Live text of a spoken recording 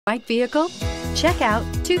Right vehicle? Check out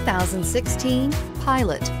 2016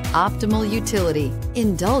 Pilot. Optimal utility,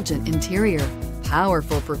 indulgent interior,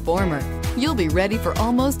 powerful performer. You'll be ready for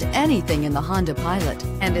almost anything in the Honda Pilot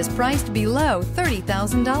and is priced below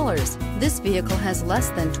 $30,000. This vehicle has less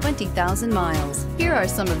than 20,000 miles. Here are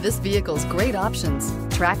some of this vehicle's great options: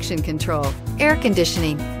 traction control, air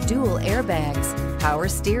conditioning, dual airbags, power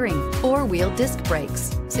steering, four-wheel disc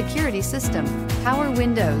brakes, security system, power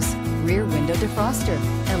windows, rear window defroster,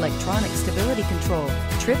 electronic stability control,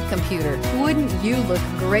 trip computer. Wouldn't you look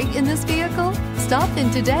great in this vehicle? Stop in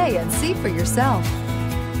today and see for yourself.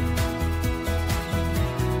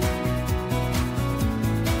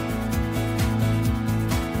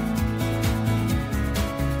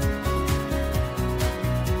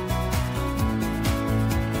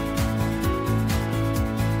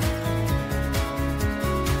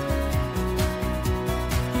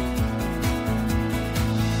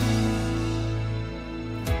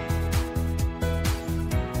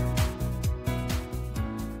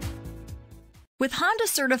 With Honda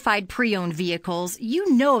certified pre-owned vehicles,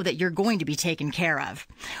 you know that you're going to be taken care of.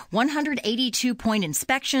 182-point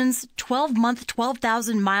inspections, 12-month,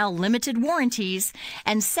 12,000-mile limited warranties,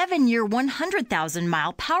 and 7-year,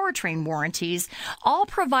 100,000-mile powertrain warranties all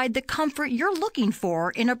provide the comfort you're looking for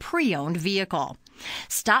in a pre-owned vehicle.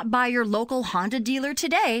 Stop by your local Honda dealer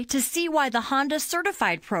today to see why the Honda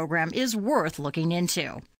certified program is worth looking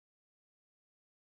into.